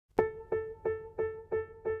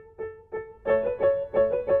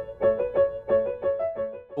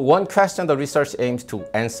One question the research aims to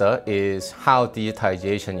answer is how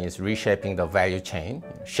digitization is reshaping the value chain,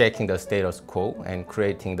 shaking the status quo, and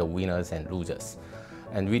creating the winners and losers.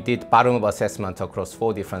 And we did bottom-up assessment across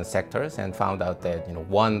 4 different sectors and found out that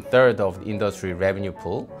 1/3 of the industry revenue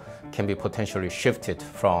pool can be potentially shifted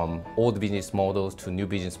from old business models to new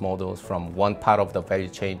business models, from one part of the value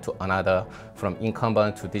chain to another, from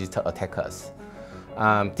incumbent to digital attackers.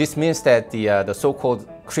 This means that the so-called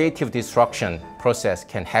creative destruction process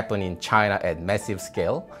can happen in China at massive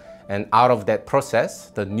scale. And out of that process,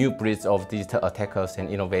 the new breeds of digital attackers and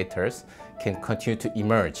innovators can continue to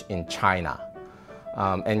emerge in China.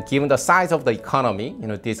 And given the size of the economy,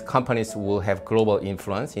 these companies will have global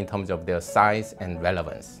influence in terms of their size and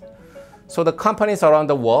relevance. So the companies around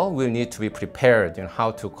the world will need to be prepared in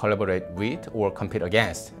how to collaborate with or compete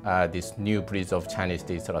against these new breeds of Chinese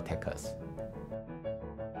digital attackers.